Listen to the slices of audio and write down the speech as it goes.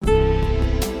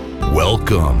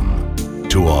Welcome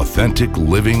to Authentic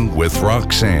Living with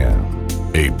Roxanne,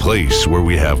 a place where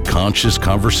we have conscious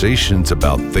conversations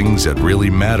about things that really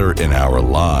matter in our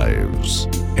lives.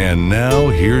 And now,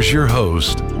 here's your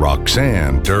host,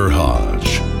 Roxanne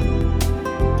Derhodge.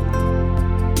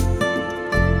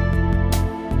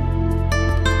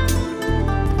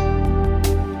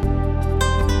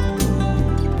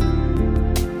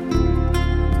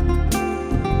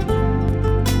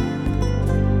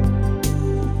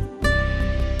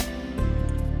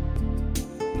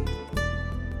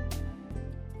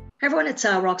 Everyone, it's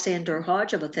Roxanne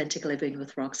Derhodge of Authentic Living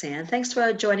with Roxanne. Thanks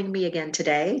for joining me again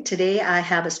today. Today I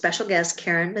have a special guest,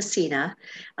 Karyne Messina,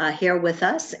 here with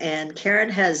us. And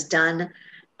Karyne has done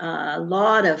a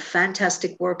lot of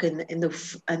fantastic work in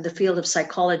the field of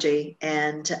psychology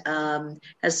and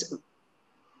has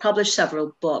published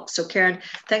several books. So Karyne,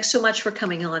 thanks so much for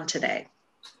coming on today.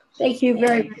 Thank you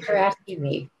very much for asking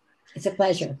me. It's a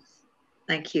pleasure.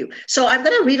 Thank you. So I'm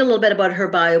going to read a little bit about her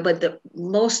bio, but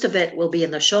most of it will be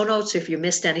in the show notes. If you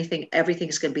missed anything,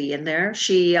 everything's going to be in there.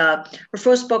 Her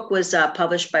first book was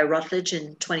published by Routledge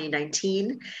in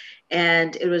 2019,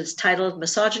 and it was titled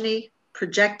Misogyny,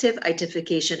 Projective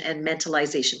Identification, and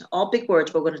Mentalization. All big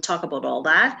words. We're going to talk about all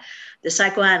that. The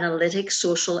psychoanalytic,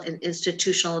 social, and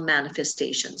institutional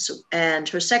manifestations. And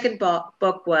her second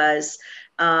book was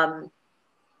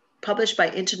published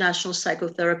by International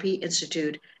Psychotherapy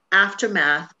Institute,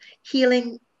 Aftermath,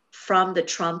 Healing from the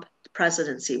Trump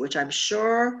Presidency, which I'm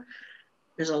sure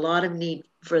there's a lot of need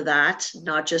for that,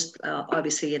 not just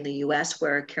obviously in the US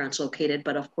where Karyne's located,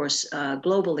 but of course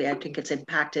globally. I think it's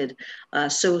impacted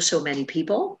so many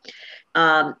people.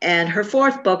 And her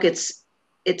fourth book, it's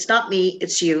Not Me,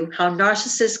 It's You, How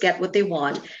Narcissists Get What They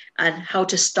Want and How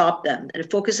to Stop Them. And it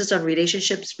focuses on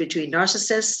relationships between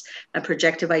narcissists and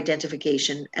projective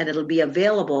identification, and it'll be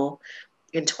available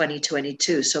in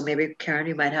 2022. So maybe, Karyne,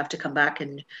 you might have to come back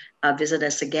and visit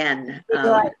us again at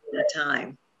that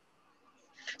time.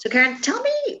 So Karyne, tell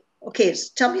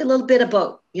me a little bit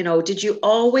about, did you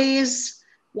always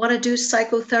want to do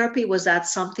psychotherapy? Was that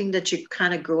something that you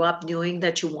kind of grew up knowing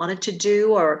that you wanted to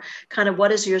do, or kind of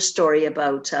what is your story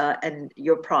about and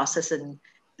your process and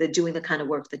doing the kind of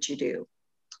work that you do?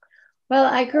 Well,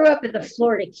 I grew up in the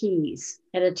Florida Keys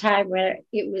at a time where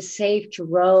it was safe to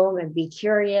roam and be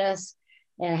curious.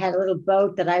 And I had a little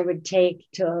boat that I would take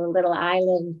to a little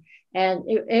island. And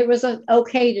it was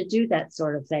okay to do that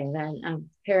sort of thing. Then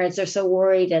parents are so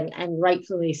worried, and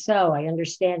rightfully so. I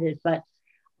understand it. But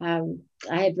I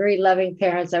had very loving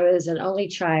parents. I was an only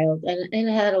child and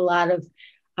had a lot of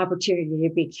opportunity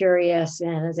to be curious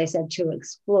and, as I said, to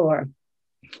explore.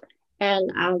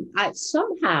 And I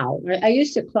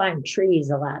used to climb trees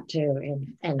a lot too,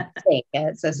 and think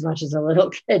as much as a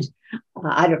little kid.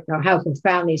 I don't know how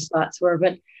profound these thoughts were,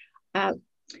 but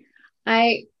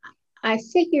I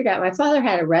figured out my father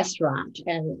had a restaurant,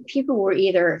 and people were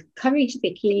either coming to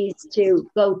the Keys to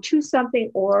go to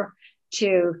something or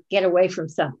to get away from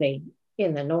something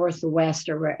in the North, the West,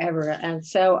 or wherever. And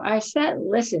so I sat and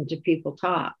listened to people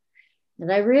talk.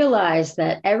 And I realized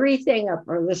that everything,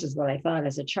 or this is what I thought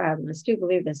as a child, and I still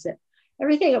believe this, that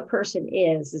everything a person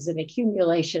is an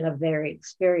accumulation of their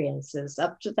experiences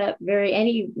up to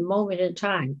any moment in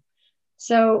time.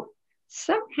 So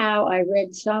somehow I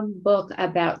read some book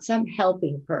about some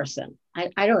helping person.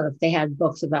 I don't know if they had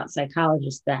books about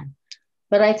psychologists then,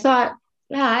 but I thought,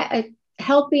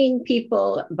 helping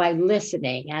people by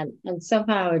listening, and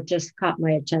somehow it just caught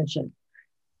my attention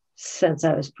since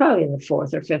I was probably in the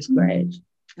 4th or 5th grade.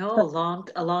 Oh,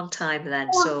 a long time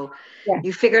then. So yeah.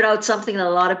 You figured out something that a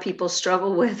lot of people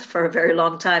struggle with for a very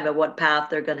long time, and what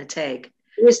path they're going to take.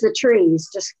 It was the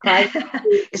trees, just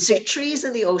it's the trees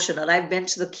in the ocean. And I've been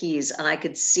to the Keys, and I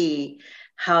could see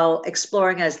how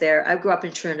exploring as there. I grew up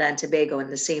in Trinidad and Tobago,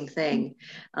 and the same thing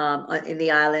in the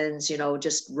islands,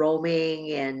 just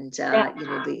roaming and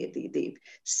the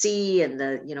sea and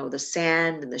the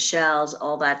sand and the shells,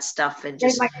 all that stuff, and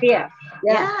just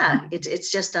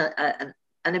it's just an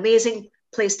amazing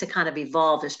place to kind of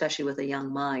evolve, especially with a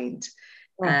young mind.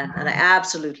 And I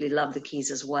absolutely love the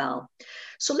Keys as well.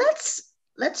 So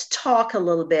let's talk a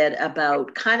little bit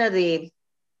about kind of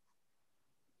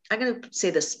I'm going to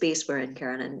say the space we're in,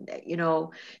 Karyne. And,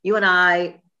 you and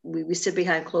I, we sit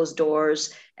behind closed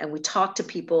doors and we talk to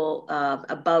people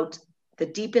about the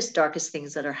deepest, darkest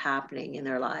things that are happening in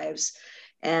their lives.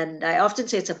 And I often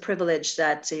say it's a privilege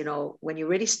that, when you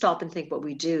really stop and think what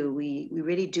we do, we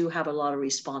really do have a lot of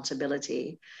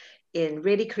responsibility in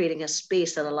really creating a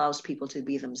space that allows people to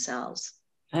be themselves.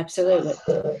 Absolutely.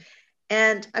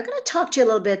 And I'm going to talk to you a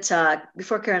little bit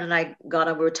before Karyne and I got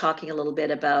on. We were talking a little bit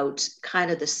about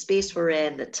kind of the space we're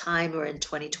in, the time we're in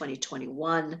 2020,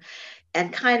 21,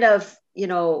 and kind of,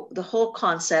 the whole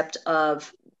concept of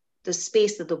the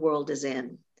space that the world is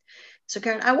in. So,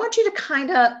 Karyne, I want you to kind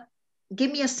of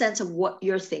give me a sense of what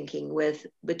you're thinking with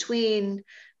between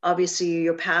obviously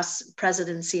your past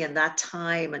presidency and that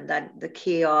time and that the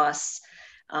chaos,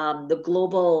 the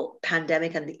global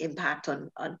pandemic and the impact on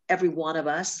every one of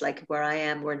us, like where I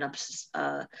am, we're in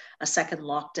a second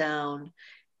lockdown,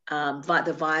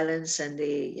 the violence and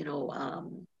the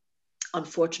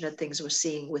unfortunate things we're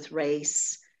seeing with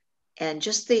race and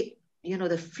just the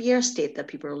fear state that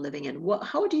people are living in.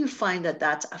 How do you find that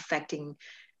that's affecting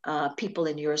people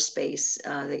in your space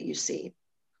that you see?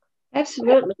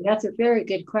 Absolutely. That's a very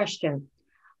good question.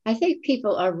 I think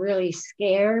people are really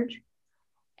scared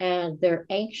and they're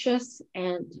anxious.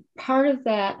 And part of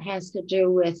that has to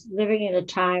do with living in a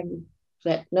time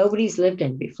that nobody's lived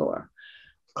in before.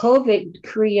 COVID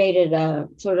created a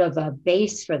sort of a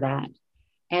base for that.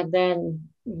 And then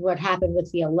what happened with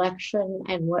the election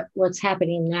and what's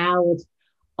happening now with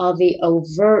all the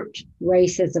overt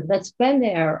racism that's been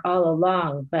there all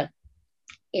along, but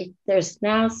there's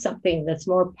now something that's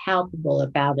more palpable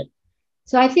about it.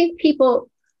 So I think people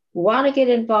want to get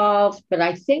involved, but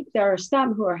I think there are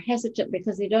some who are hesitant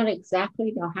because they don't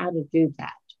exactly know how to do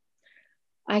that.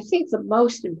 I think the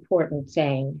most important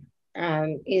thing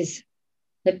is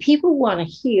that people want to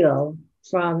heal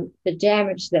from the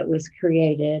damage that was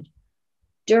created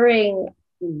during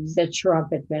the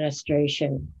Trump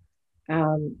administration.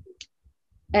 And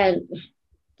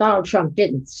Donald Trump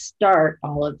didn't start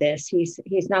all of this.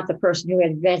 He's not the person who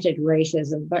invented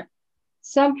racism, but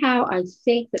somehow I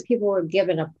think that people were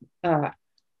given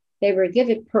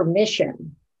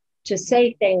permission to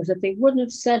say things that they wouldn't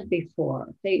have said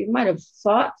before. They might have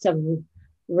thought some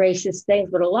racist things,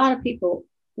 but a lot of people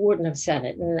wouldn't have said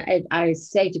it. And I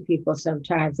say to people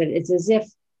sometimes that it's as if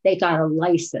they got a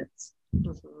license.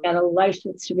 Got a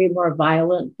license to be more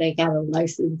violent. They got a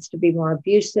license to be more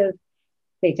abusive.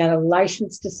 They got a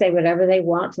license to say whatever they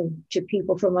want to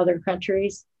people from other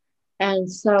countries. And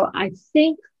so I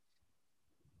think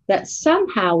that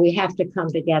somehow we have to come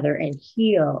together and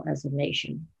heal as a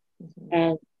nation.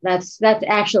 And that's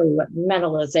actually what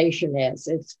mentalization is.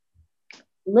 It's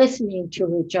listening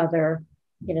to each other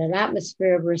in an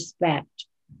atmosphere of respect,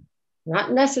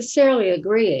 not necessarily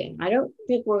agreeing. I don't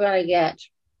think we're going to get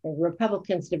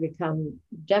Republicans to become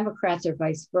Democrats or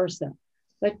vice versa,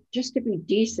 but just to be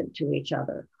decent to each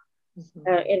other.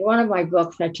 In one of my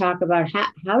books, I talk about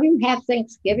how do you have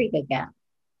Thanksgiving again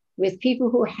with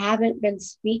people who haven't been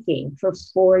speaking for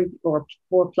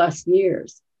 4+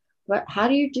 years. But how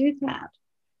do you do that?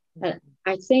 And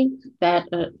I think that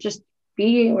just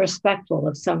being respectful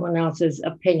of someone else's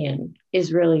opinion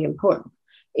is really important.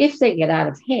 If they get out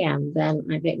of hand, then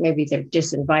I think maybe they're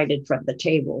disinvited from the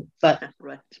table. But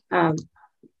Right.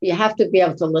 You have to be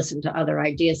able to listen to other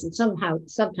ideas. And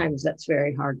sometimes that's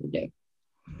very hard to do.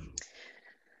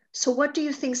 So what do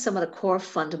you think some of the core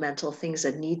fundamental things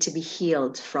that need to be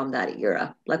healed from that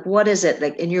era? Like, what is it,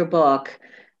 like in your book,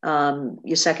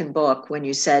 your second book, when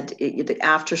you said the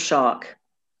aftershock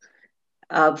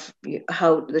of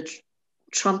how the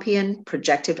Trumpian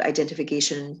projective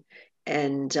identification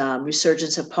and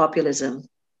resurgence of populism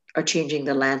are changing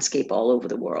the landscape all over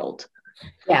the world?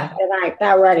 Yeah, and I'm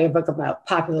now writing a book about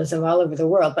populism all over the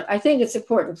world. But I think it's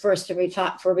important first for me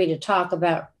to talk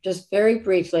about, just very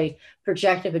briefly,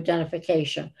 projective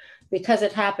identification, because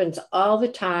it happens all the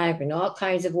time in all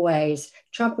kinds of ways.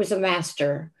 Trump was a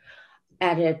master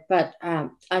at it, but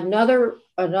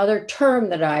another term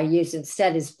that I use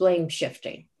instead is blame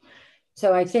shifting.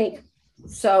 So I think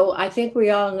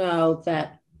we all know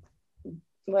that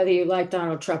whether you like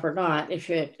Donald Trump or not,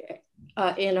 if it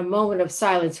in a moment of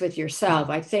silence with yourself,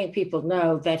 I think people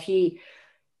know that he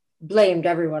blamed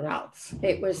everyone else.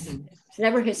 It's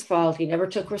never his fault. He never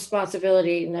took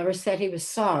responsibility, never said he was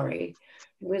sorry.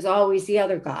 It was always the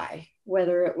other guy,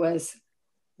 whether it was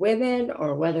women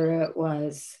or whether it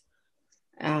was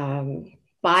Biden's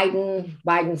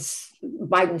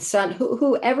son,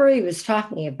 whoever he was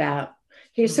talking about.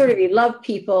 He loved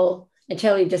people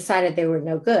until he decided they were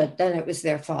no good. Then it was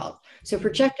their fault. So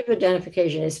projective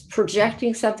identification is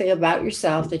projecting something about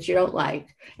yourself that you don't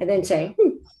like, and then saying,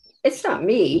 it's not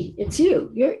me, it's you.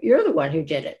 You're the one who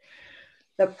did it.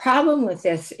 The problem with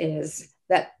this is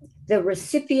that the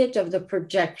recipient of the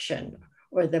projection,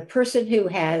 or the person who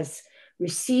has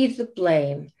received the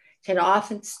blame, can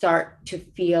often start to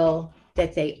feel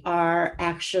that they are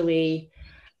actually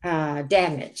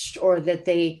damaged, or that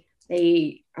they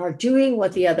They are doing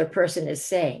what the other person is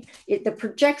saying. The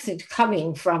projection is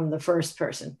coming from the first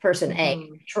person, person A,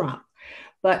 Trump.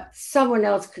 But someone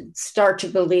else could start to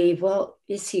believe, well,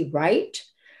 is he right?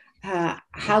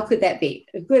 How could that be?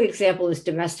 A good example is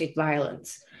domestic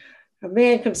violence. A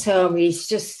man comes home, he's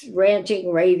just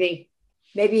ranting, raving.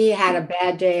 Maybe he had a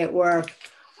bad day at work.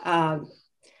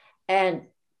 And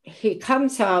he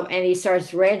comes home and he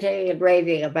starts ranting and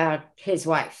raving about his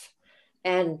wife.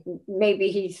 And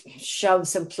maybe he shoves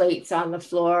some plates on the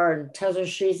floor and tells her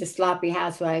she's a sloppy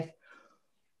housewife.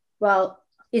 Well,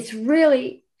 it's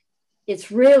really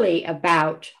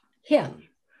about him.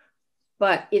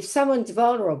 But if someone's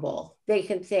vulnerable, they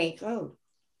can think, oh,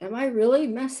 am I really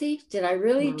messy? Did I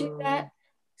really do that?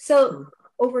 So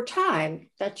over time,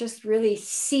 that just really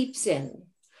seeps in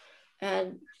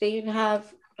and they can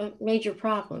have major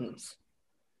problems.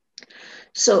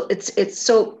 So it's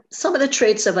so some of the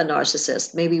traits of a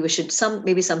narcissist.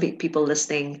 Maybe some people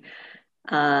listening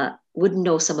wouldn't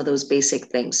know some of those basic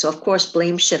things. So of course,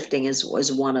 blame shifting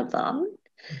was one of them.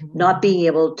 Not being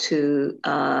able to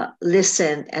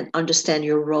listen and understand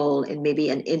your role in maybe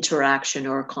an interaction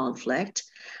or a conflict.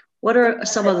 What are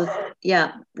some of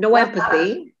the, no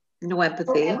empathy.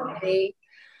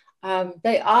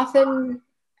 They often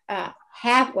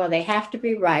they have to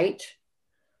be right.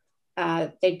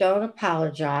 They don't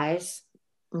apologize.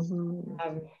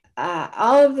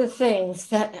 All of the things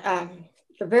that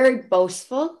they're very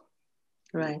boastful.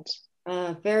 Right.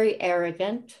 Very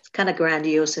arrogant. It's kind of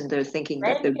grandiose in their thinking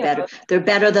that they're better. They're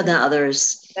better than the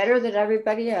others. Better than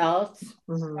everybody else,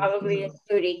 probably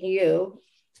including you.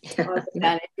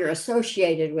 If you're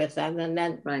associated with them, and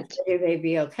then you may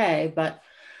be okay. But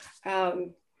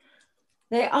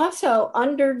they also,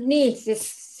 underneath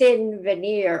this thin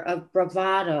veneer of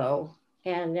bravado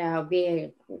and now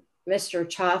being Mr.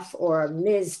 Tough or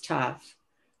Ms. Tough,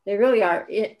 they really are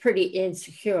pretty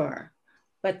insecure.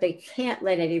 But they can't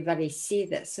let anybody see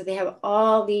this. So they have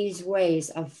all these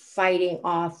ways of fighting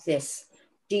off this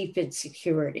deep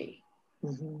insecurity.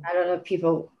 I don't know if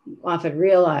people often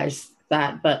realize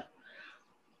that, but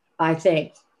I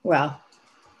think, well,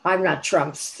 I'm not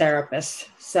Trump's therapist.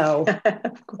 So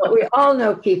but we all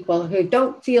know people who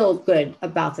don't feel good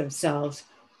about themselves,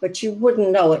 but you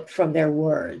wouldn't know it from their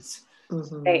words.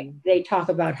 They talk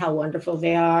about how wonderful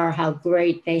they are, how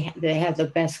great they have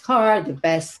the best car, the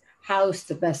best house,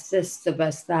 the best this, the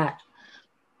best that.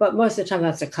 But most of the time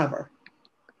that's a cover.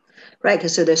 Right,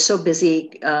 because so they're so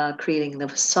busy creating the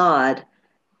facade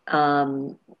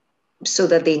so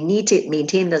that they need to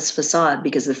maintain this facade,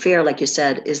 because the fear, like you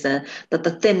said, is that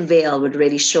the thin veil would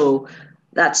really show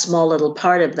that small little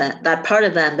part of that part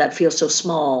of them that feels so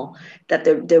small, that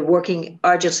they're working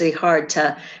arduously hard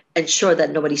to ensure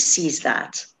that nobody sees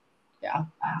that.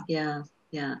 Yeah.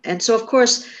 And so, of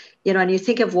course, and you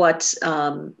think of what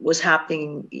was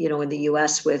happening, in the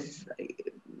US with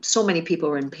so many people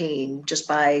were in pain just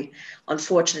by,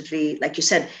 unfortunately, like you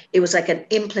said, it was like an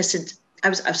implicit,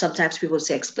 sometimes people would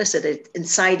say explicit,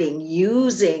 inciting,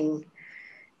 using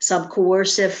some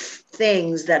coercive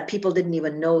things that people didn't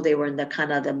even know they were in the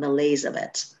kind of the malaise of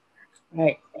it.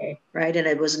 Right. And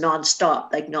it was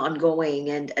nonstop, like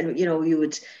ongoing. And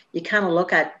you kind of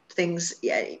look at things.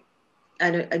 Yeah,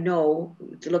 I know,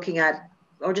 looking at,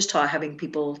 or just having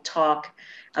people talk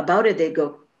about it, they'd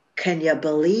go, can you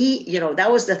believe,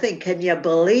 that was the thing. Can you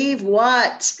believe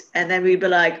what? And then we'd be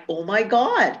like, oh my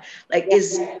God, like,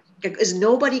 is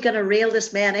nobody going to rail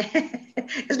this man in?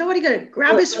 Is nobody going to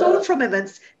grab his phone from him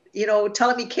and, tell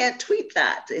him he can't tweet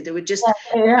that? It would just,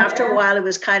 after a while, it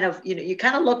was kind of, you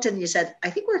kind of looked and you said, I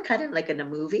think we're kind of like in a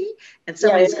movie and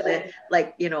somebody's going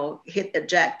to, hit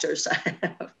eject or something.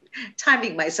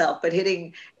 Timing myself, but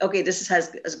hitting, okay, this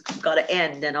has got to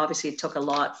end. And obviously it took a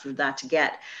lot for that to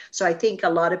get. So I think a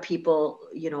lot of people,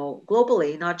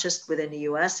 globally, not just within the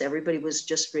US, everybody was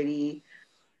just really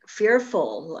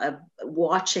fearful of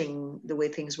watching the way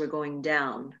things were going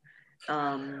down.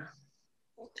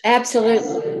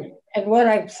 Absolutely. And what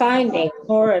I'm finding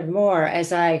more and more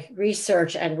as I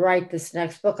research and write this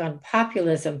next book on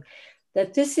populism,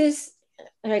 that this is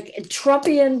like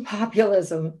Trumpian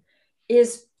populism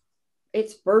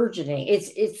it's burgeoning.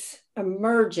 It's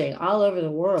emerging all over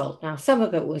the world. Now, some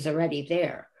of it was already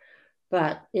there,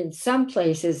 but in some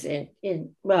places in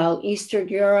Eastern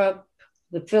Europe,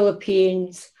 the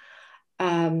Philippines,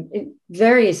 in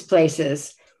various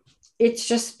places, it's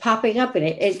just popping up, and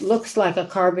it looks like a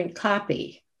carbon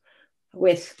copy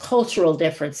with cultural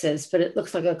differences, but it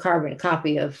looks like a carbon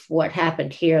copy of what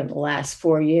happened here in the last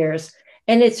 4 years.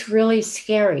 And it's really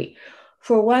scary.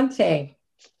 For one thing,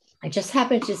 I just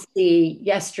happened to see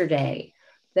yesterday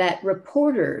that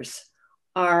reporters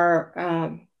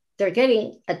are, they're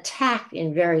getting attacked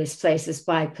in various places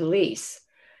by police.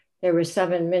 There was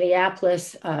some in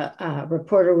Minneapolis. A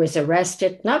reporter was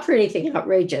arrested, not for anything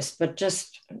outrageous, but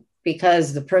just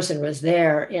because the person was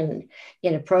there in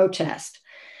a protest.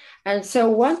 And so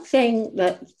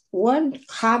one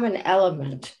common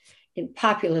element in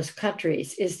populous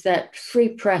countries is that free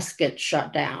press gets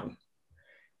shut down.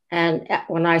 And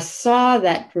when I saw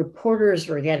that reporters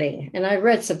were getting, and I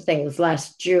read some things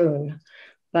last June,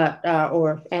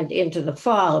 and into the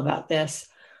fall about this.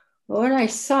 But when I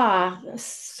saw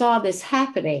this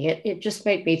happening, it just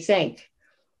made me think,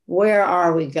 where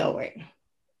are we going?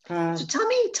 So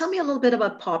tell me a little bit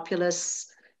about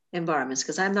populous environments,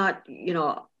 because I'm not,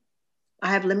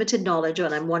 I have limited knowledge,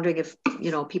 and I'm wondering if,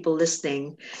 people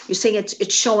listening, you're saying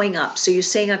it's showing up. So you're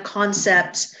saying a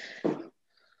concept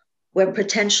where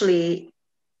potentially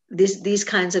these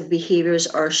kinds of behaviors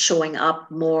are showing up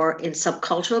more in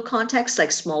subcultural contexts, like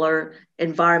smaller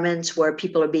environments where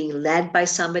people are being led by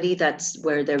somebody that's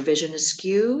where their vision is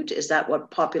skewed. Is that what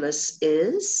populous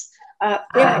is?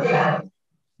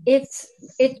 It's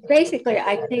basically,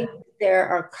 I think there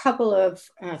are a couple of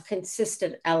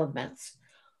consistent elements.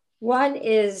 One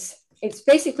is it's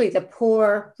basically the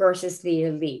poor versus the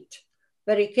elite,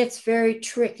 but it gets very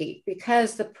tricky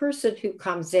because the person who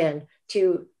comes in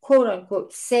to quote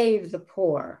unquote save the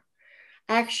poor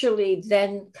actually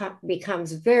then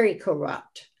becomes very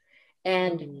corrupt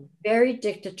and very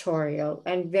dictatorial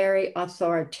and very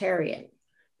authoritarian,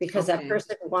 because that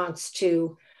person they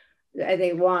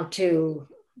want to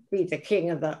be the king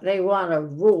they want to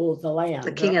rule the land,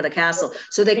 the king of the castle.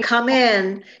 So they come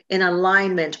in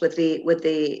alignment with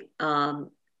the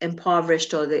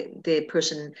impoverished, or the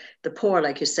person, the poor,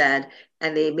 like you said,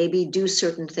 and they maybe do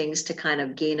certain things to kind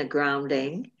of gain a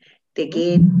grounding. They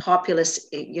gain populace,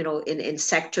 in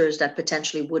sectors that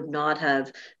potentially would not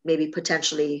have maybe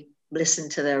potentially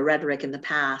listened to their rhetoric in the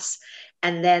past.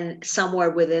 And then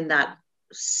somewhere within that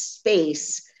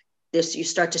space, you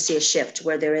start to see a shift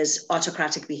where there is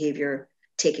autocratic behavior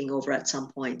taking over at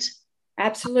some point.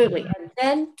 Absolutely. And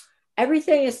then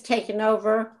everything is taken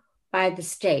over by the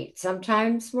state,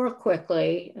 sometimes more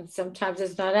quickly, and sometimes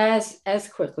it's not as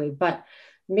quickly, but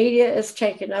media is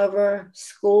taken over,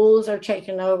 schools are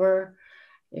taken over,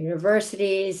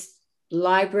 universities,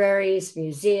 libraries,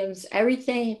 museums,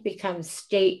 everything becomes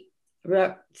state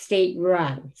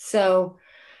run. So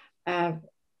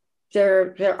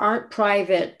there aren't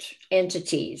private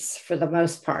entities for the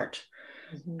most part.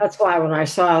 Mm-hmm. That's why when I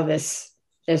saw this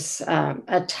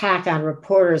attack on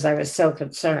reporters, I was so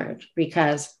concerned,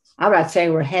 because I'm not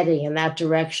saying we're heading in that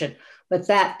direction, but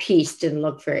that piece didn't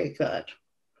look very good.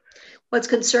 What's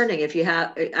concerning, if you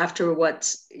have, after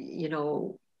what's,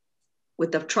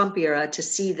 with the Trump era, to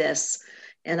see this,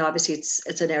 and obviously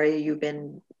it's an area you've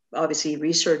been obviously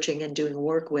researching and doing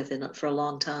work with for a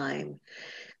long time.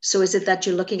 So is it that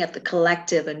you're looking at the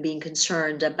collective and being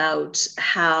concerned about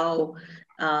how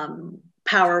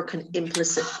power can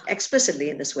explicitly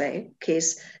in this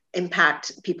case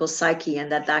impact people's psyche,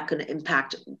 and that can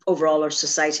impact overall our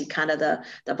society, kind of the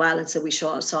violence that we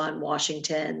saw in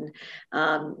Washington,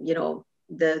 the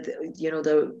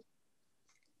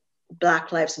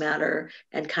Black Lives Matter,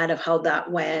 and kind of how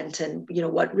that went, and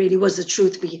what really was the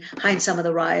truth behind some of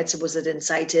the riots. Was it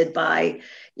incited by,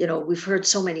 we've heard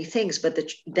so many things, but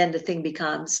then the thing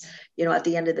becomes, at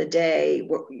the end of the day,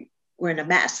 we're in a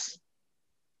mess,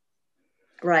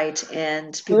 right?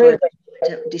 And people are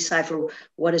to decipher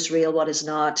what is real, what is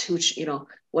not,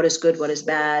 what is good, what is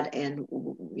bad, and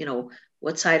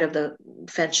what side of the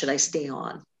fence should I stay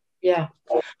on? Yeah.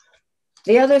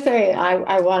 The other thing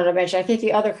I wanted to mention, I think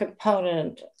the other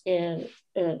component in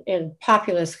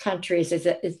populous countries is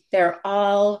that they're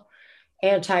all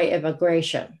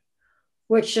anti-immigration,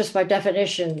 which just by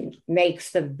definition makes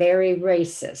them very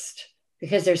racist,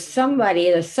 because there's some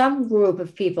group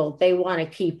of people they want to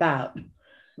keep out.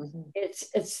 Mm-hmm.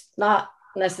 It's not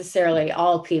necessarily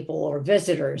all people or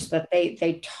visitors, but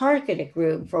they target a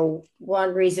group for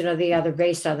one reason or the other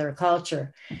based on their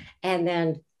culture, and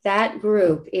then that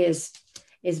group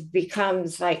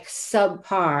becomes like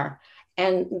subpar,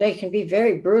 and they can be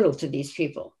very brutal to these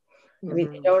people. Mm-hmm. I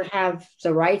mean, they don't have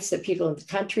the rights that people in the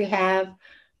country have.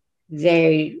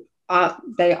 They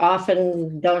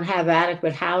often don't have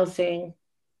adequate housing,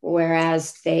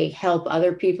 whereas they help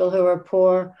other people who are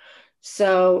poor.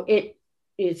 So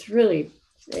it's really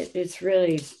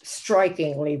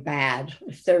strikingly bad,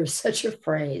 if there's such a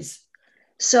phrase.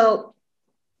 So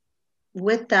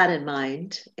with that in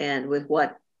mind, and with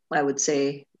what I would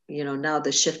say, now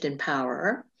the shift in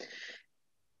power,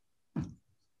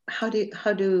 how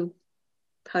do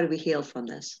we heal from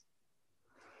this?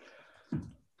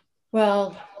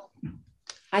 Well,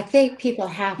 I think people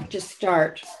have to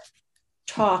start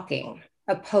talking,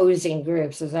 opposing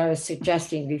groups, as I was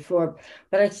suggesting before,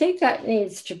 but I think that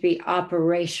needs to be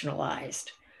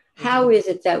operationalized. How is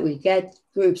it that we get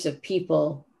groups of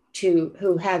people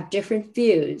who have different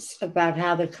views about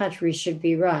how the country should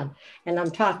be run? And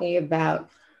I'm talking about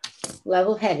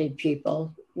level-headed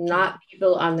people, not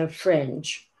people on the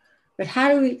fringe. But how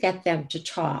do we get them to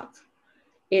talk?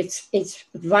 It's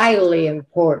vitally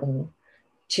important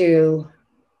to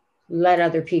let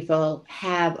other people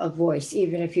have a voice,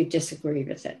 even if you disagree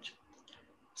with it.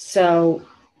 So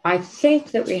I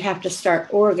think that we have to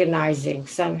start organizing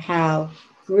somehow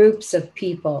groups of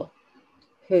people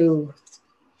who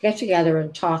get together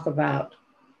and talk about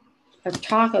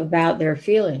their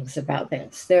feelings about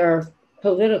this, their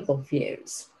political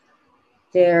views,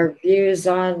 their views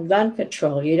on gun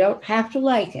control. You don't have to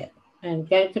like it. And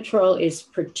gun control is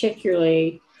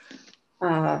particularly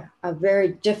a very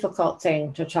difficult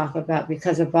thing to talk about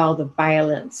because of all the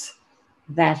violence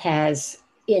that has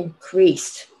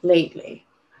increased lately.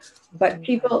 But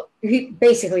people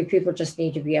just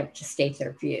need to be able to state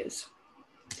their views.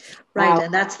 Right.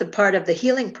 And that's the part of the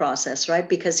healing process, right?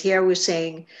 Because here we're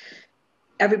saying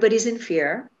everybody's in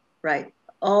fear, right?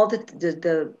 All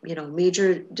the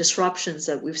major disruptions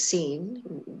that we've seen,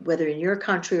 whether in your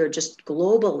country or just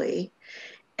globally,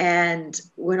 and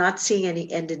we're not seeing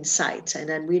any end in sight. And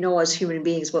then we know as human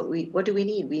beings what do we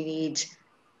need? We need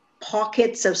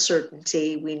pockets of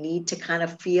certainty. We need to kind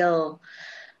of feel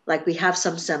like we have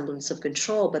some semblance of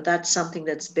control, but that's something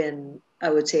that's been, I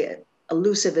would say,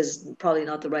 elusive is probably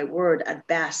not the right word at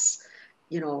best.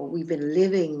 We've been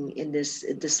living in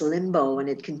this limbo, and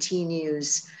it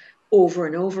continues over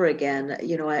and over again.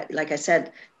 Like I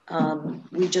said,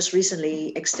 we just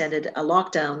recently extended a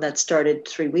lockdown that started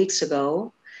 3 weeks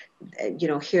ago,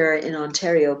 here in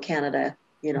Ontario, Canada,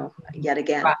 yet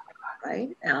again, right?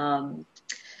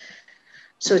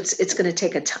 So it's going to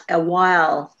take a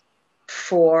while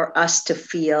for us to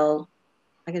feel,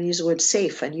 I'm going to use the word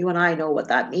safe, and you and I know what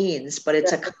that means, but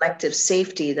it's a collective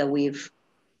safety that we've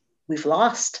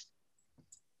lost.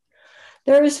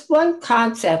 There is one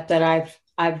concept that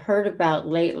I've heard about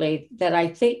lately that I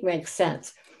think makes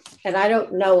sense. And I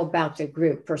don't know about the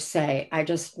group per se. I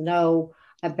just know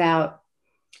about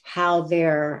how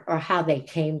they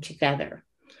came together.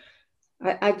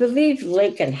 I believe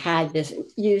Lincoln had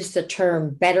used the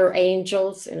term better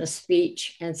angels in a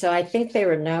speech. And so I think they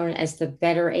were known as the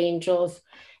better angels.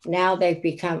 Now they've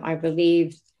become, I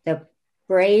believe, the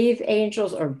brave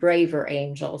angels or braver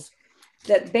angels.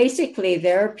 That basically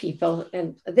there are people,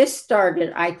 and this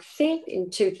started, I think, in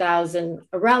 2000,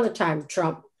 around the time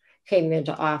Trump came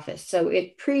into office. So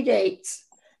it predates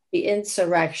the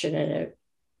insurrection, and it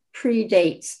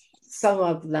predates some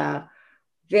of the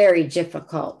very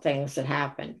difficult things that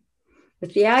happened.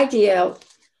 But the idea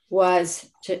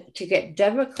was to get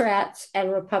Democrats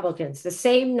and Republicans, the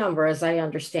same number as I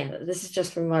understand it. This is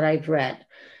just from what I've read.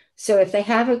 So if they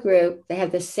have a group, they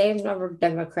have the same number of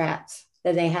Democrats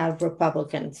than they have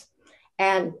Republicans.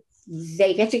 And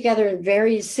they get together in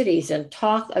various cities and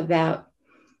talk about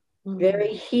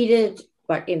very heated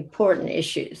but important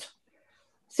issues.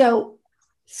 So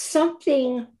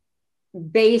something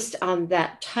based on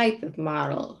that type of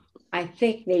model, I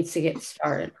think needs to get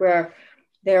started, where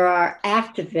there are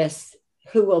activists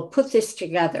who will put this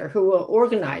together, who are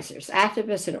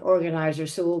activists and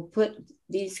organizers who will put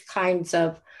these kinds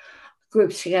of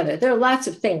groups together. There are lots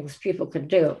of things people can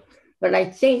do, but I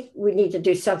think we need to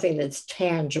do something that's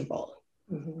tangible.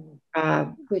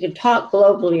 We can talk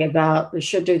globally about we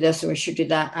should do this and we should do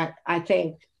that. I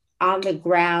think on the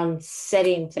ground,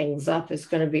 setting things up is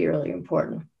going to be really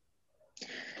important.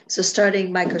 So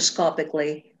starting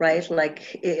microscopically, right?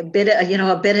 Like a bit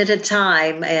at a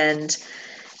time, and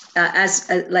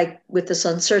like with this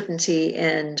uncertainty,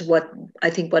 and what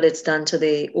it's done to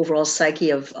the overall psyche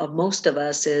of most of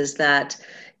us is that,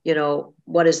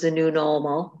 what is the new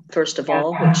normal, first of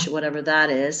all, which whatever that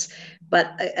is.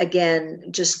 But again,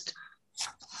 just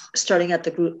starting at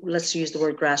the group, let's use the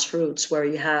word grassroots, where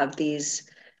you have these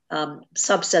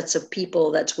subsets of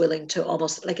people that's willing to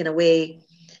almost like in a way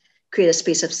create a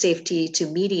space of safety to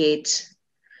mediate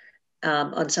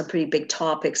on some pretty big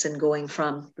topics, and going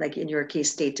from, like in your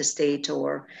case, state to state,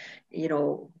 or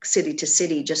city to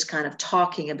city, just kind of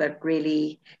talking about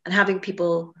really, and having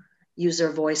people use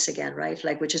their voice again, right?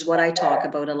 Like, which is what I talk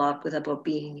about a lot about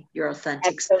being your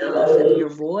authentic self and your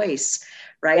voice,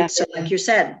 right? Yeah. So like you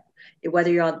said,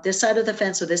 whether you're on this side of the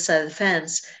fence or this side of the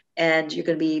fence, and you're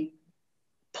going to be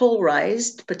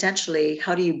polarized potentially,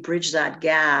 how do you bridge that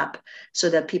gap so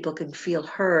that people can feel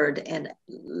heard and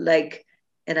like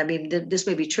and I mean, this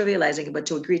may be trivializing it, but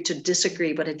to agree to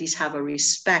disagree, but at least have a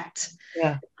respect,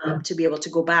 to be able to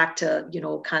go back to,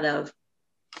 kind of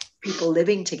people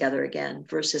living together again,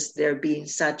 versus there being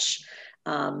such,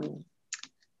 I'm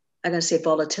going to say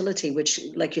volatility, which,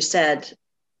 like you said,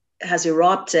 has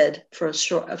erupted for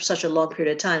such a long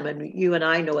period of time. And you and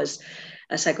I know as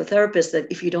a psychotherapist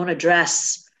that if you don't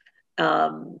address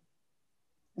the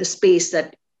space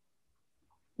that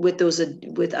with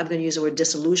I'm going to use the word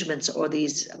disillusionments or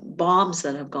these bombs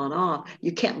that have gone off,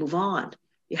 you can't move on.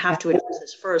 You have to address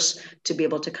this first to be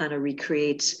able to kind of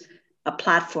recreate a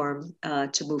platform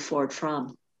to move forward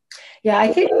from. Yeah,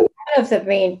 I think one of the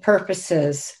main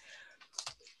purposes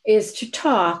is to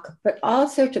talk, but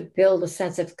also to build a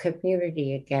sense of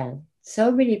community again.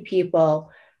 So many people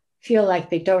feel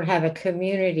like they don't have a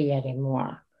community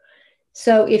anymore.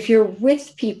 So if you're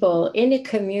with people in a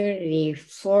community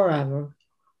forum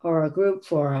or a group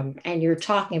forum and you're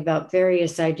talking about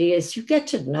various ideas, you get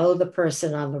to know the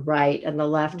person on the right and the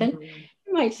left. Mm-hmm. And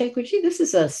you might think, well, gee, this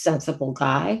is a sensible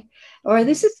guy, or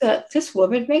this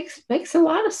woman makes a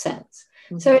lot of sense.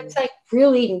 Mm-hmm. So it's like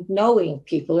really knowing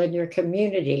people in your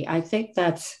community. I think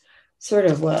that's sort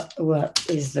of what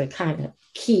is the kind of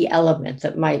key element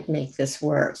that might make this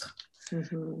work.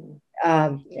 Mm-hmm.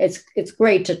 It's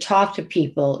great to talk to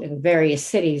people in various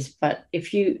cities, but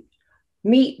if you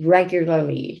meet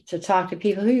regularly to talk to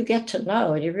people who you get to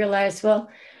know and you realize, well,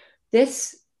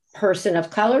 this person of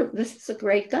color, this is a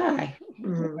great guy.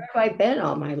 Mm-hmm. Where have I been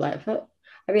all my life?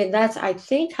 I mean, that's, I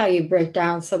think, how you break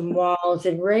down some walls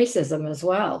in racism as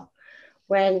well.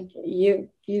 When you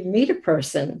meet a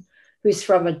person who's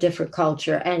from a different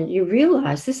culture and you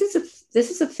realize this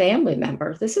is a family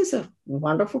member. This is a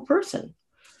wonderful person,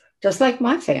 just like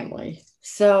my family.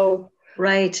 So,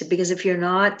 right, because if you're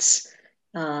not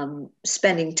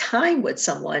spending time with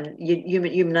someone, you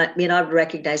may not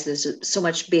recognize there's so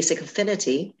much basic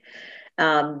affinity,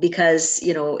 because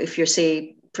if you're,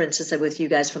 say, for instance, with you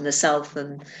guys from the South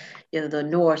and the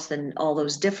North and all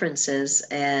those differences,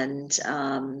 and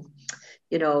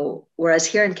whereas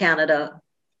here in Canada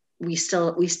we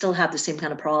still have the same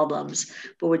kind of problems,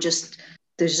 but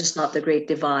there's just not the great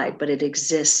divide, but it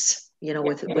exists,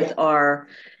 with our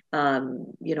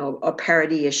our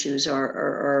parity issues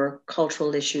or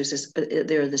cultural issues,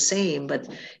 they're the same, but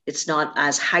it's not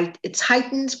as it's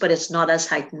heightened, but it's not as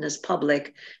heightened as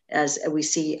public as we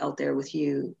see out there with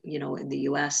you, in the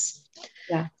US.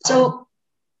 Yeah. So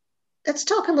let's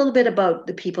talk a little bit about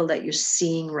the people that you're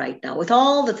seeing right now with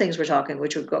all the things we're talking,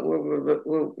 which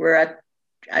we're at.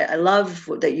 I love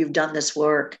that you've done this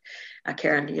work,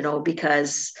 Karyne,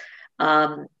 because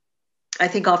I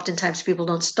think oftentimes people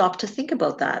don't stop to think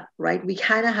about that, right? We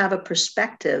kind of have a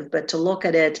perspective, but to look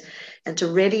at it and to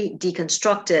really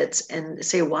deconstruct it and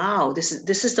say, wow, this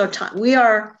is our time. We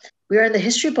are in the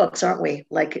history books, aren't we?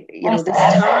 Like, this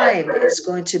time is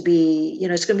going to be,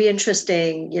 it's going to be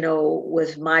interesting,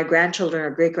 with my grandchildren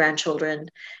or great grandchildren,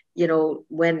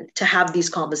 when to have these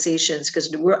conversations, because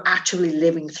we're actually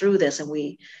living through this and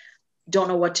we don't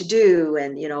know what to do.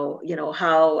 And,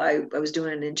 how I was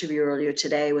doing an interview earlier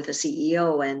today with a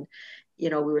CEO, and, we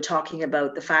were talking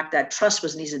about the fact that trust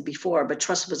was needed before, but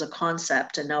trust was a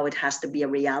concept and now it has to be a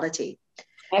reality.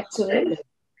 Absolutely.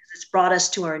 It's brought us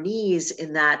to our knees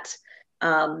in that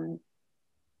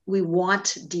we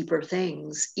want deeper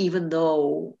things, even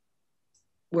though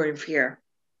we're in fear.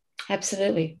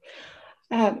 Absolutely.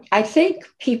 I think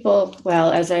people,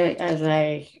 well, as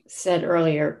I said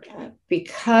earlier,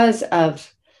 because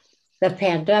of the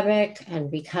pandemic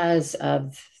and because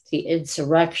of the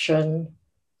insurrection,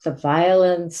 the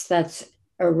violence that's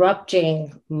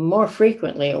erupting more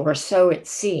frequently, or so it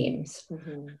seems,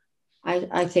 mm-hmm.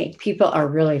 I think people are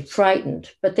really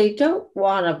frightened, but they don't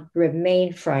want to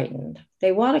remain frightened.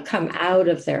 They want to come out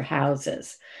of their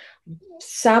houses.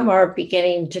 Some are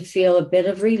beginning to feel a bit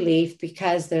of relief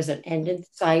because there's an end in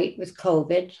sight with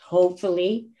COVID,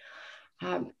 hopefully.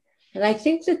 And I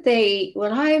think that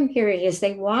what I'm hearing is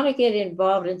they want to get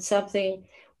involved in something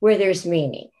where there's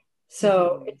meaning.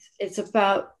 So mm-hmm. it's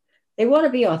about, they want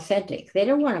to be authentic. They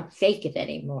don't want to fake it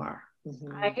anymore.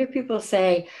 Mm-hmm. I hear people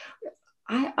say,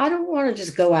 I don't want to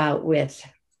just go out with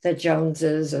the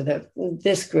Joneses or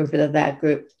this group or that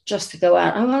group just to go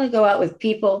out. I want to go out with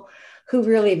people who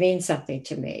really mean something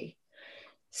to me.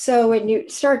 So when you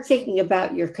start thinking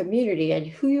about your community and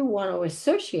who you want to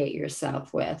associate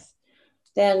yourself with,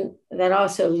 then that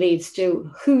also leads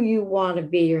to who you want to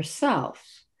be yourself.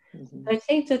 Mm-hmm. I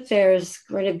think that there's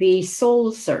going to be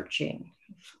soul searching,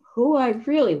 who I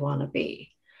really want to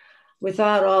be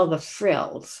without all the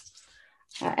frills.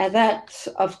 And that,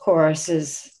 of course,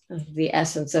 is the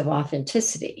essence of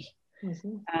authenticity.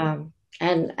 Mm-hmm.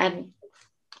 And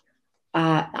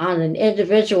on an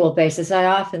individual basis, I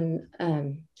often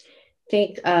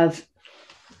think of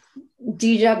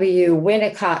D.W.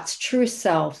 Winnicott's true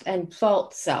self and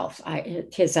false self.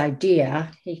 His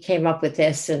idea, he came up with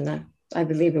this in the, I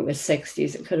believe it was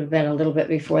 60s. It could have been a little bit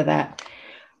before that.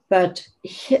 But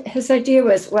his idea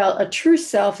was, well, a true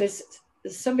self is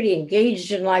somebody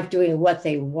engaged in life doing what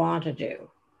they want to do,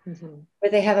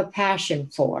 what they have a passion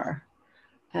for.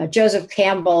 Joseph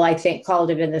Campbell, I think, called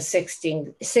it in the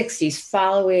 60s,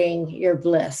 following your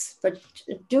bliss, but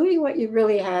doing what you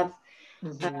really have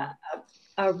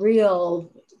a real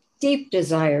deep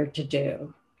desire to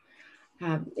do.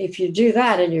 If you do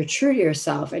that and you're true to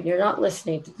yourself and you're not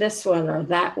listening to this one or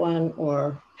that one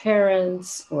or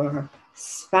parents or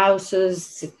spouses,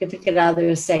 significant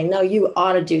others saying, no, you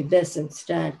ought to do this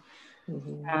instead,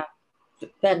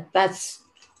 then that's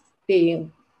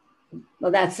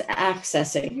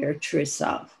accessing your true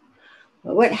self.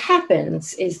 But what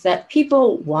happens is that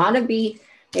people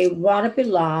they want to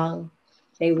belong,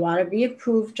 they want to be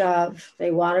approved of,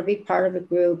 they want to be part of a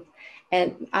group.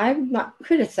 And I'm not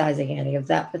criticizing any of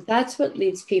that, but that's what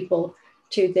leads people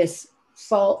to this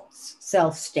false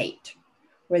self state,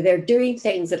 where they're doing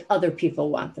things that other people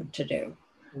want them to do,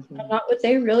 not what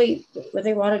they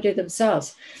want to do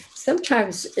themselves.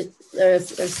 Sometimes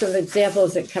there's some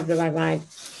examples that come to my mind.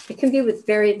 It can be with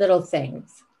very little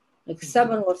things. Like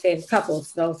someone will say,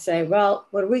 couples, they'll say, well,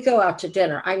 when we go out to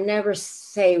dinner, I never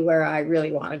say where I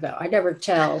really want to go. I never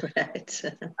tell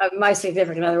my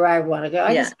significant other where I want to go.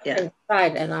 I just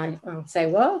decide, and I'll say,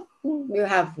 well, you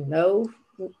have no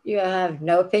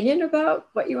opinion about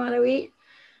what you want to eat.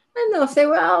 And they'll say,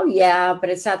 well, yeah, but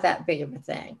it's not that big of a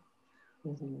thing.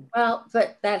 Well,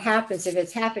 but that happens if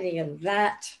it's happening on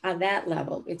that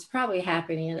level. It's probably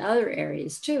happening in other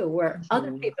areas too, where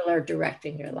other people are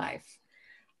directing your life.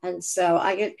 And so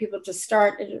I get people to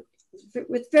start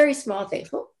with very small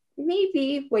things. Well,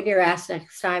 maybe when you're asked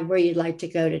next time where you'd like to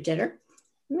go to dinner,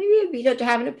 maybe it'd be good to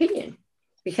have an opinion,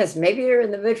 because maybe you're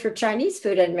in the mood for Chinese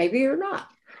food and maybe you're not.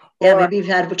 Yeah, maybe you've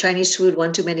had Chinese food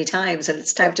one too many times and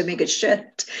it's time to make a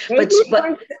shift. Maybe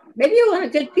you want a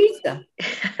good pizza.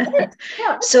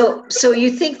 So you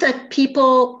think that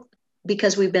people,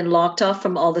 because we've been locked off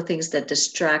from all the things that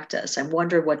distract us, I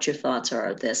wonder what your thoughts are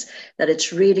on this, that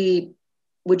it's really,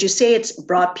 would you say it's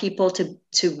brought people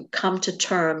to come to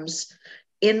terms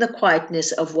in the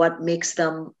quietness of what makes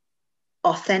them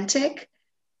authentic?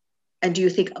 And do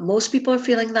you think most people are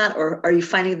feeling that, or are you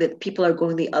finding that people are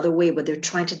going the other way, where they're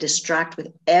trying to distract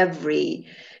with every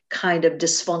kind of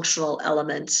dysfunctional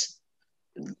element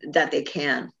that they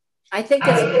can? I think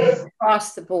it's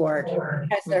across the board,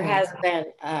 because there has been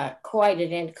quite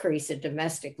an increase in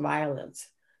domestic violence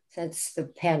since the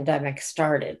pandemic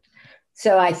started.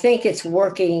 So I think it's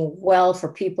working well for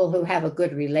people who have a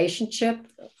good relationship.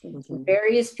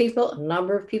 Various people, a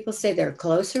number of people say they're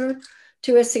closer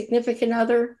to a significant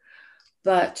other,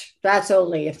 but that's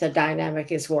only if the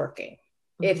dynamic is working.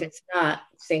 If it's not,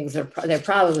 they're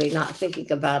probably not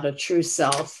thinking about a true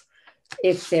self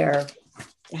if they're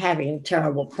having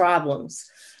terrible problems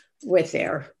with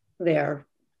the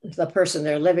person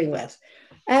they're living with.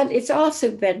 And it's also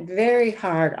been very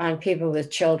hard on people with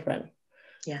children.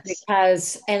 Yes.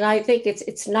 Because, and I think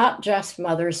it's not just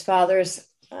mothers, fathers.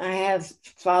 I have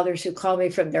fathers who call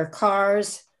me from their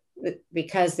cars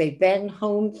because they've been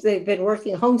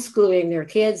working homeschooling their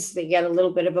kids. They get a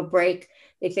little bit of a break.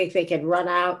 They think they can run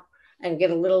out and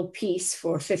get a little peace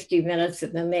for 50 minutes,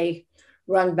 and then they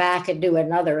run back and do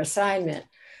another assignment.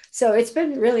 So it's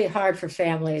been really hard for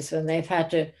families when they've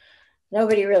had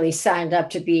nobody really signed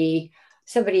up to be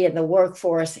somebody in the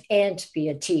workforce and to be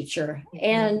a teacher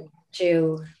and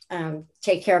to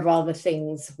take care of all the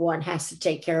things one has to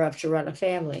take care of to run a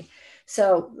family.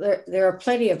 So there are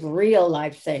plenty of real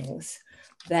life things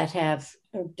that have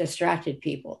distracted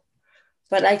people.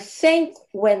 But I think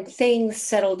when things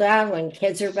settle down, when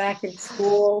kids are back in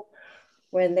school,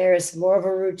 when there's more of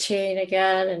a routine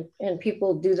again, and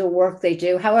people do the work they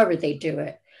do, however they do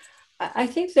it, I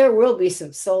think there will be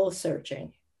some soul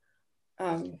searching.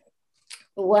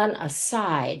 One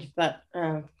aside, but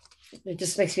it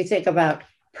just makes me think about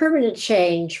permanent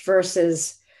change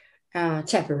versus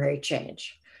temporary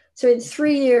change. So in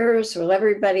 3 years, will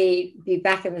everybody be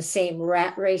back in the same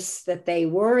rat race that they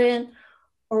were in,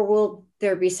 or will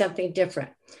there be something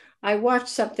different? I watched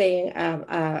something,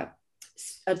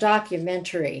 a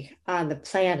documentary on the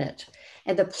planet,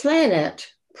 and the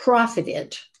planet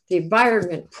profited, the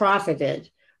environment profited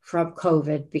from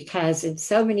COVID, because in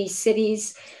so many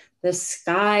cities, the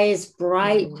sky is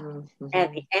bright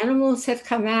and the animals have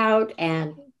come out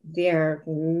and they're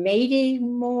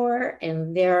mating more,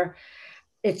 and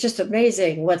it's just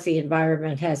amazing what's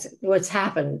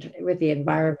happened with the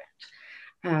environment.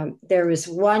 There was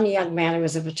one young man who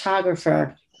was a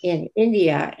photographer in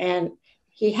India, and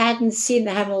he hadn't seen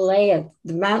the Himalaya,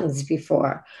 the mountains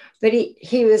before, but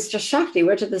he was just shocked. He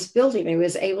went to this building. He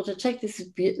was able to take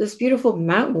this beautiful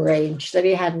mountain range that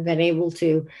he hadn't been able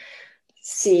to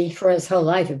see for his whole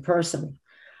life in person.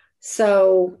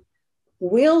 So,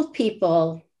 will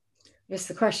people? I guess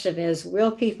the question is,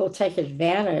 will people take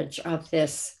advantage of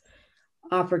this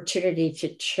opportunity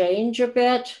to change a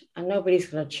bit? And nobody's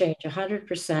going to change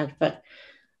 100%, but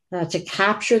to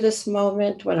capture this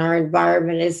moment when our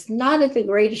environment is not in the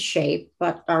greatest shape,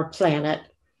 but our planet,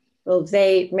 will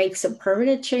they make some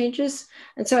permanent changes?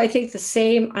 And so I think the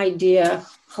same idea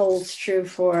holds true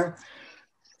for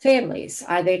families.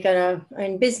 Are they going to,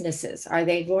 and businesses, are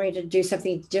they going to do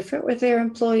something different with their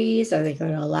employees? Are they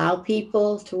going to allow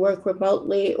people to work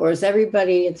remotely? Or is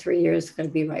everybody in 3 years going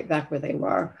to be right back where they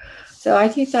were? So I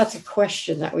think that's a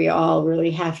question that we all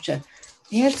really have to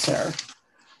answer.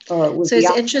 So it's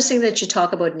interesting that you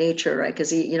talk about nature, right?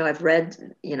 Because I've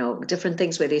read different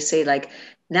things where they say, like,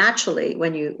 naturally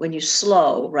when you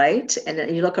slow, right, and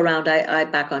then you look around. I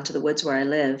back onto the woods where I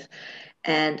live,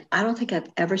 and I don't think I've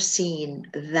ever seen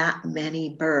that many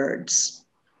birds.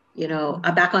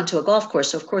 I'm back onto a golf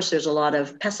course, so of course there's a lot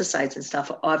of pesticides and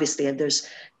stuff, obviously, and there's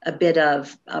a bit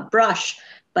of brush,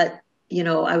 but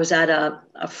I was at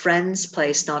a friend's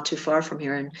place not too far from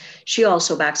here, and she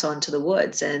also backs onto the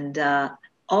woods, and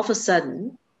all of a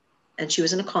sudden, and she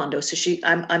was in a condo, so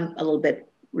I'm a little bit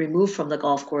removed from the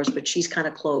golf course, but she's kind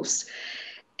of close.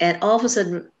 And all of a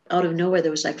sudden, out of nowhere,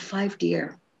 there was like 5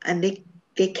 deer, and they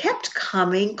kept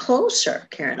coming closer,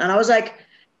 Karyne. And I was like,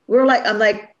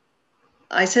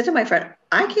 I said to my friend,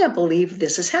 I can't believe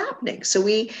this is happening. So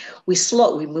we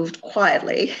moved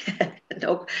quietly,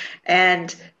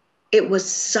 and it was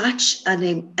such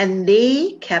and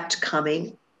they kept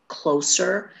coming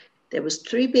closer. There was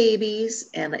 3 babies,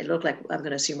 and it looked like, I'm going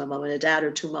to assume a mom and a dad,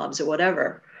 or 2 moms or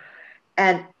whatever.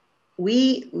 And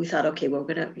we thought, okay, well,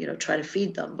 we're going to try to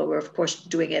feed them, but we're of course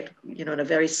doing it, in a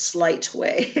very slight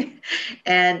way.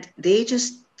 And they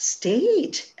just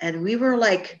stayed, and we were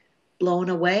like blown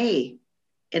away.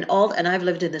 And I've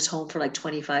lived in this home for like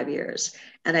 25 years,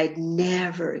 and I'd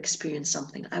never experienced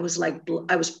something. I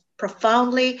was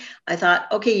profoundly, I thought,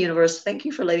 okay, universe, thank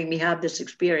you for letting me have this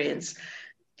experience.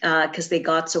 Because they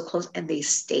got so close and they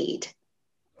stayed,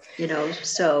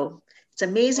 so it's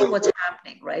amazing what's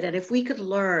happening, right? And if we could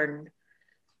learn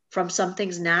from some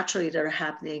things naturally that are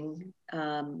happening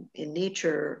in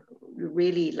nature,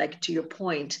 really, like, to your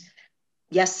point,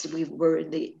 yes,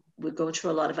 we're going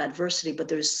through a lot of adversity, but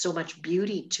there's so much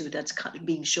beauty too that's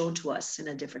being shown to us in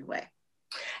a different way.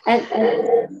 And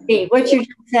what you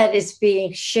said is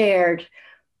being shared.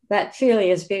 That feeling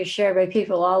is being shared by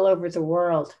people all over the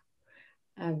world.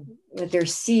 They're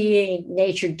seeing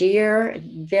nature deer,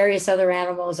 and various other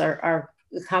animals are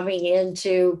coming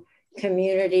into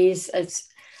communities.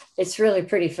 It's really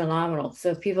pretty phenomenal.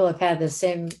 So people have had the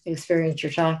same experience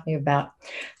you're talking about.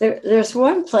 There's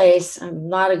one place, I'm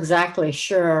not exactly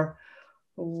sure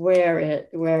where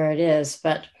it is,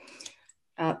 but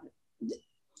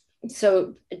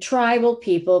so tribal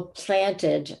people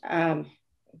planted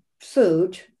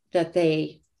food that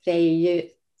they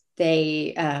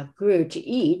grew to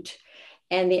eat,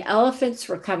 and the elephants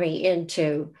were coming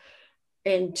into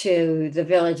the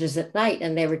villages at night,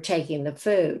 and they were taking the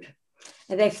food.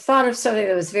 And they thought of something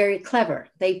that was very clever.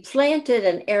 They planted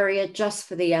an area just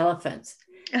for the elephants,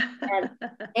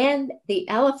 and the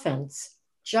elephants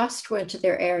just went to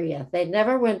their area. They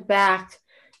never went back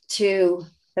to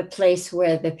the place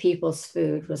where the people's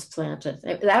food was planted.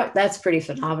 That's pretty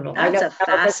phenomenal.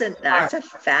 That's a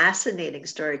fascinating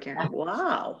story, Karyne.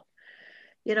 Wow.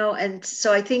 And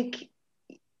so I think,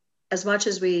 as much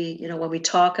as we, when we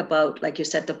talk about, like you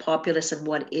said, the populace and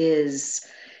what is,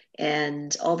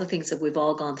 and all the things that we've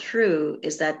all gone through,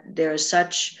 is that there's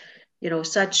such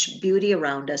beauty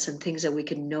around us, and things that we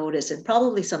can notice, and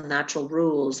probably some natural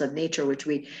rules of nature, which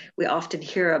we often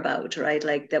hear about, right?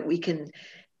 Like that we can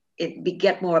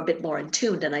get a bit more in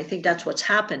tune. And I think that's what's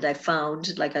happened. I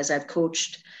found, like, as I've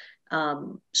coached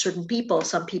certain people,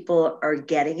 some people are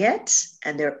getting it,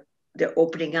 and they're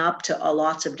opening up to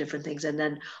lots of different things. And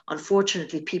then,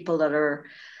 unfortunately, people that are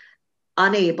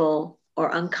unable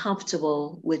or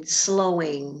uncomfortable with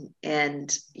slowing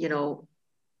and,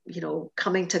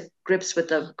 coming to grips with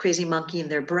the crazy monkey in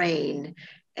their brain,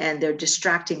 and they're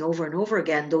distracting over and over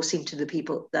again, those seem to be the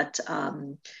people that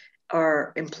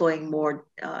are employing more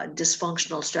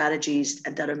dysfunctional strategies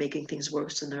that are making things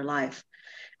worse in their life.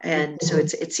 And so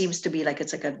it seems to be like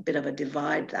it's like a bit of a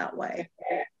divide that way,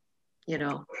 you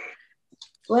know.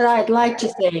 What I'd like to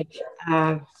think,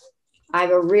 I'm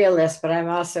a realist, but I'm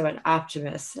also an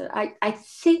optimist. I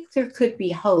think there could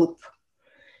be hope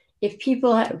if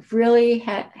people really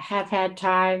have had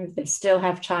time, they still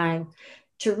have time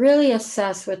to really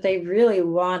assess what they really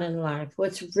want in life,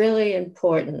 what's really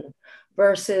important,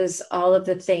 versus all of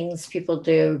the things people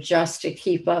do just to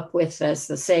keep up with, as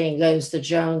the saying goes, the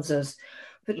Joneses.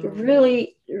 But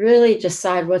really, really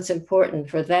decide what's important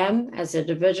for them as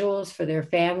individuals, for their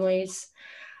families.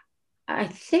 I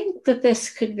think that this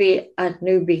could be a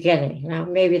new beginning. Now,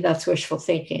 maybe that's wishful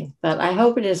thinking, but I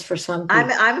hope it is for some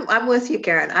people. I'm with you,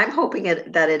 Karyne. I'm hoping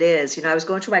that it is. You know, I was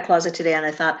going through my closet today, and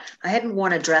I thought I hadn't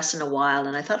worn a dress in a while,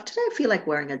 and I thought, today I feel like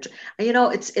wearing a dress. You know,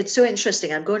 it's so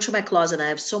interesting. I'm going through my closet, and I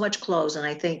have so much clothes, and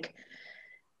I think,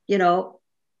 you know,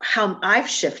 how I've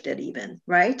shifted even,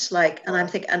 right? Like, and I'm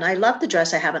thinking, and I love the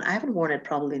dress I haven't worn it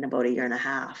probably in about a year and a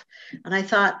half, and I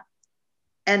thought,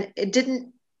 and it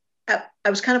didn't. I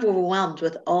was kind of overwhelmed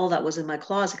with all that was in my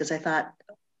closet because I thought,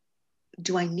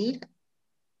 do I need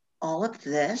all of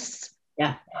this?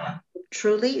 Yeah.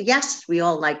 Truly? Yes, we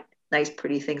all like nice,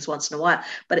 pretty things once in a while.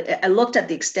 But I looked at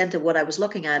the extent of what I was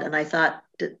looking at and I thought,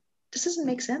 this doesn't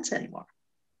make sense anymore.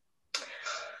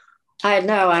 I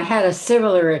know I had a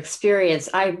similar experience.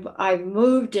 I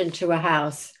moved into a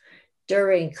house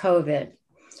during COVID.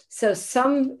 So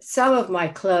some of my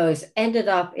clothes ended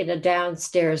up in a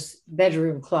downstairs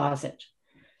bedroom closet,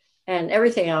 and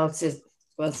everything else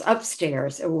was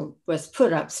upstairs. It was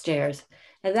put upstairs,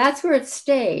 and that's where it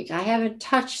stayed. I haven't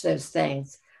touched those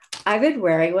things. I've been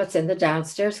wearing what's in the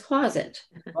downstairs closet,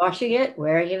 washing it,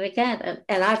 wearing it again.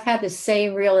 And I've had the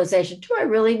same realization. Do I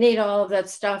really need all of that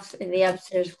stuff in the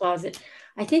upstairs closet?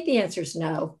 I think the answer is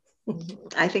no.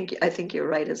 I think you're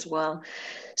right as well.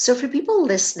 So for people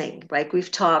listening, right, we've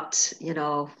talked, you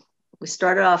know, we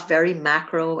started off very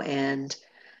macro, and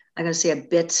I'm going to say I'm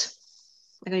going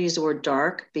to use the word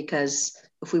dark, because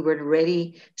if we were to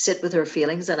really sit with our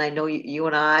feelings, and I know you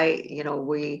and I, you know,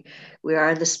 we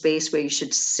are in the space where you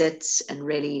should sit and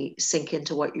really sink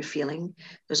into what you're feeling.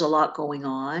 There's a lot going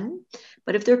on.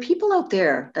 But if there are people out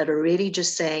there that are really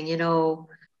just saying, you know,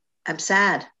 I'm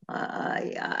sad.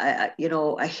 You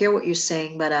know, I hear what you're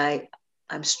saying, but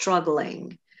I'm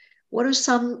struggling. What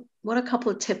are a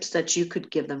couple of tips that you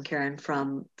could give them, Karyne,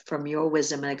 from your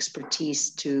wisdom and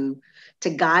expertise to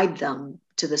guide them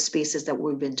to the spaces that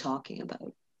we've been talking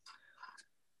about?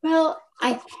 Well,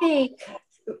 I think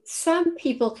some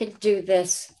people can do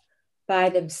this by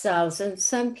themselves, and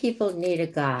some people need a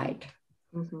guide.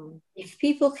 Mm-hmm. If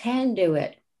people can do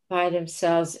it by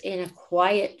themselves in a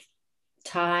quiet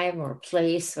time or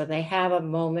place where they have a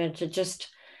moment to just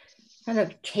kind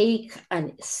of take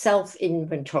a self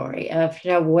inventory of,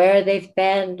 you know, where they've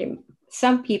been.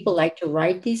 Some people like to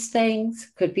write these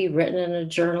things, could be written in a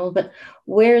journal, but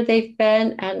where they've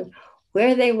been and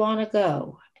where they want to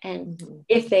go. And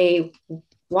if they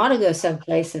want to go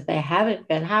someplace that they haven't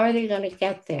been, how are they going to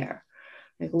get there?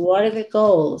 Like, what are the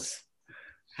goals?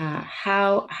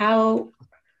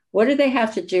 What do they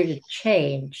have to do to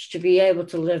change to be able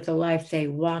to live the life they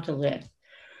want to live?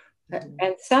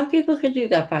 And some people can do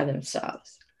that by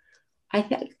themselves. I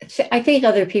think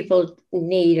other people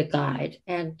need a guide,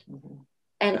 and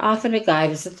often a guide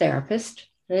is a therapist.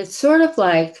 And it's sort of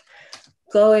like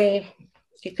going.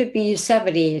 It could be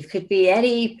Yosemite. It could be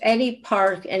any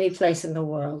park, any place in the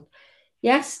world.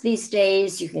 Yes, these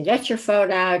days you can get your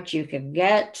phone out. You can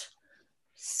get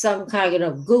some kind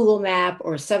of Google map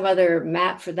or some other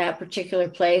map for that particular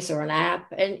place, or an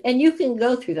app, and you can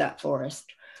go through that forest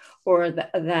or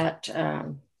that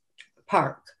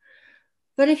park.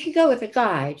 But if you go with a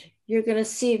guide, you're going to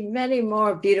see many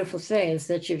more beautiful things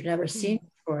that you've never seen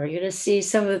before. You're going to see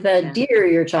some of the deer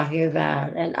you're talking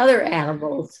about and other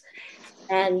animals.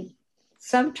 And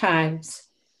sometimes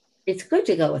it's good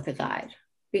to go with a guide,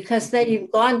 because then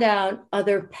you've gone down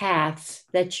other paths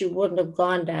that you wouldn't have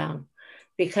gone down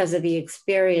because of the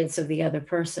experience of the other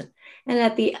person. And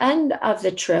at the end of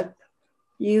the trip,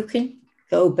 you can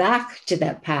go back to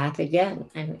that path again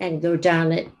and go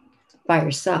down it by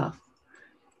yourself.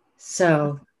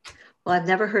 So, well, I've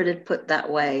never heard it put that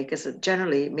way, because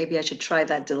generally, maybe I should try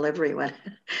that delivery when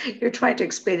you're trying to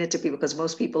explain it to people, because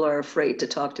most people are afraid to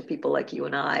talk to people like you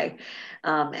and I.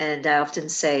 And I often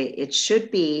say it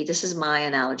should be, this is my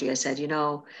analogy. I said, you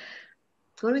know,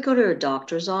 when we go to a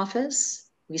doctor's office,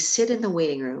 we sit in the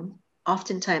waiting room,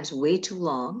 oftentimes way too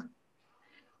long,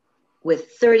 with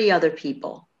 30 other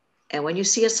people. And when you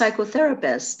see a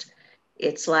psychotherapist,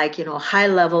 it's like, you know, a high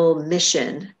level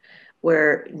mission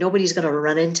where nobody's going to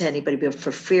run into anybody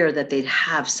for fear that they'd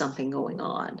have something going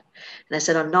on. And I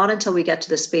said, not until we get to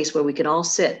the space where we can all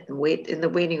sit and wait in the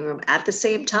waiting room at the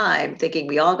same time, thinking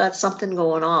we all got something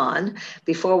going on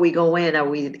before we go in, are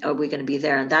we going to be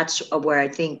there? And that's where I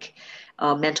think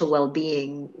mental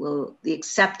well-being the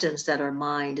acceptance that our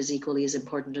mind is equally as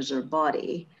important as our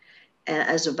body,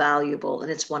 as a valuable,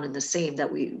 and it's one and the same,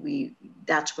 that we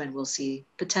that's when we'll see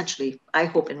potentially, I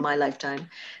hope in my lifetime,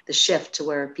 the shift to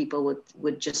where people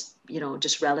would just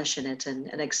just relish in it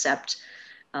and accept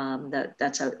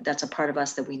that's a part of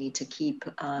us that we need to keep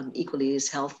equally as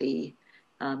healthy,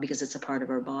 because it's a part of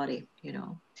our body.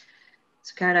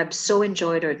 So Karyne, I've so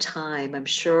enjoyed our time. I'm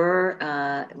sure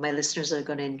my listeners are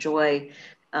going to enjoy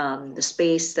the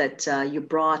space that you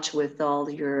brought with all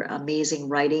your amazing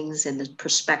writings and the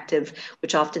perspective,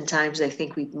 which oftentimes I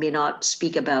think we may not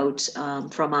speak about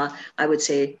from I would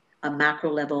say, a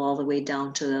macro level all the way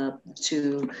down to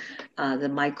the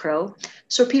micro.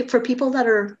 So for people that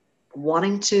are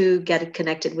wanting to get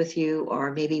connected with you,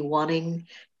 or maybe wanting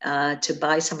to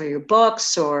buy some of your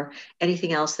books or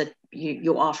anything else that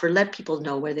you offer, let people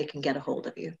know where they can get a hold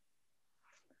of you.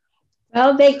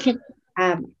 Well, they can.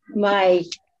 My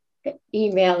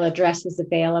email address is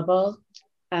available,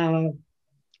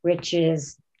 which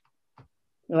is,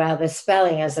 well, the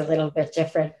spelling is a little bit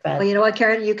different, but well, you know what,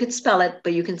 Karyne, you can spell it,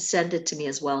 but you can send it to me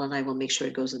as well, and I will make sure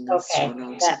it goes in the show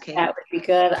notes. Okay, that would be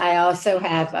good. I also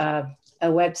have a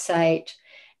website.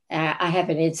 I have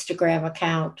an Instagram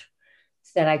account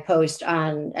that I post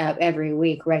on every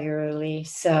week regularly.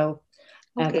 So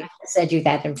I'll send you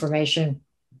that information.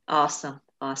 Awesome.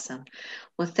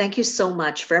 Well, thank you so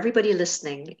much for everybody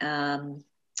listening.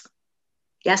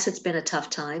 Yes, it's been a tough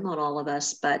time on all of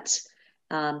us, but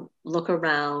look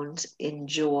around,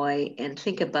 enjoy, and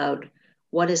think about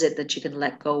what is it that you can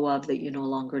let go of that you no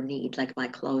longer need, like my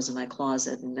clothes in my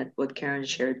closet, and that what Karyne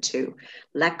shared too.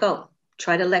 Let go.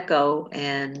 Try to let go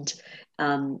and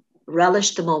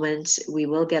relish the moment. We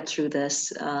will get through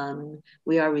this.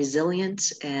 We are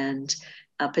resilient, and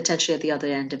potentially at the other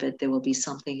end of it, there will be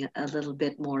something a little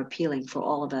bit more appealing for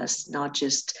all of us, not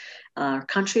just our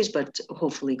countries, but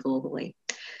hopefully globally.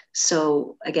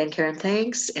 So again, Karyne,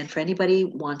 thanks. And for anybody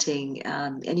wanting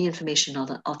any information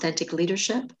on authentic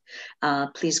leadership,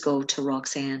 please go to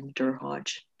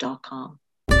roxannederhodge.com.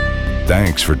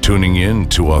 Thanks for tuning in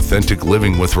to Authentic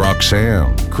Living with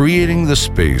Roxanne, creating the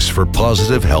space for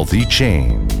positive, healthy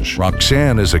change.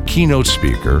 Roxanne is a keynote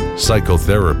speaker,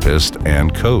 psychotherapist,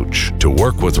 and coach. To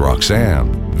work with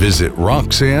Roxanne, visit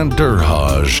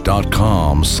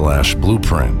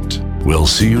roxannederhodge.com/blueprint. We'll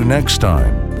see you next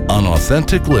time on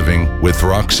Authentic Living with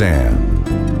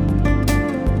Roxanne.